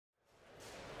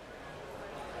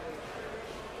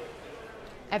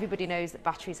Everybody knows that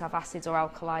batteries have acids or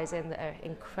alkalis in that are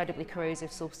incredibly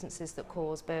corrosive substances that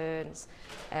cause burns.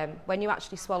 When you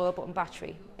actually swallow a button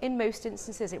battery, in most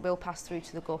instances it will pass through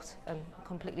to the gut and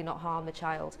completely not harm the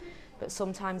child, but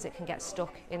sometimes it can get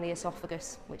stuck in the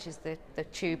esophagus, which is the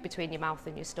tube between your mouth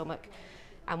and your stomach.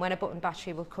 And when a button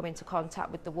battery will come into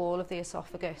contact with the wall of the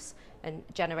esophagus and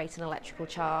generate an electrical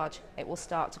charge, it will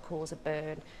start to cause a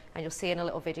burn. And you'll see in a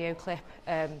little video clip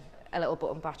a little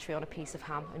button battery on a piece of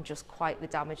ham and just quite the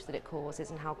damage that it causes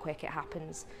and how quick it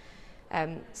happens.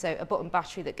 So a button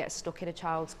battery that gets stuck in a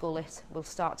child's gullet will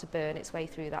start to burn its way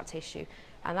through that tissue,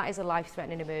 and that is a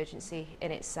life-threatening emergency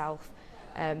in itself.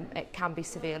 It can be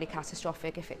severely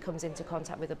catastrophic if it comes into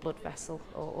contact with a blood vessel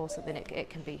or something. It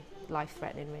can be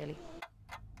life-threatening, really.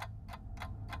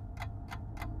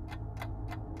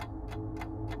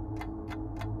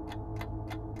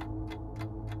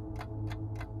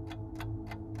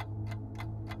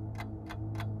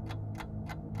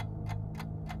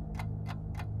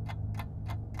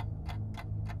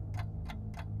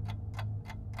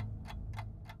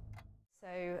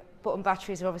 So button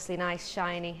batteries are obviously nice,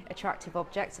 shiny, attractive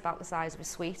objects about the size of a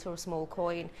sweet or a small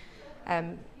coin.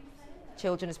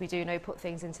 Children, as we do know, put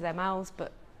things into their mouths,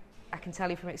 but I can tell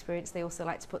you from experience they also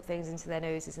like to put things into their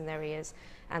noses and their ears,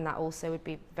 and that also would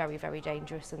be very, very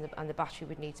dangerous, and the battery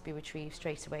would need to be retrieved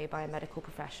straight away by a medical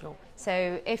professional.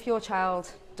 So if your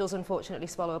child does unfortunately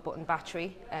swallow a button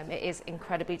battery, it is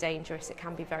incredibly dangerous. It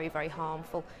can be very, very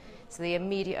harmful. So the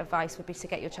immediate advice would be to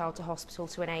get your child to hospital,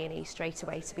 to an A&E straight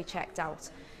away to be checked out.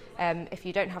 If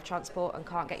you don't have transport and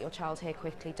can't get your child here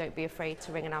quickly, don't be afraid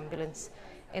to ring an ambulance.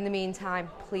 In the meantime,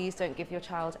 please don't give your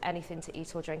child anything to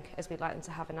eat or drink, as we'd like them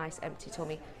to have a nice empty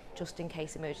tummy, just in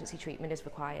case emergency treatment is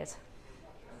required.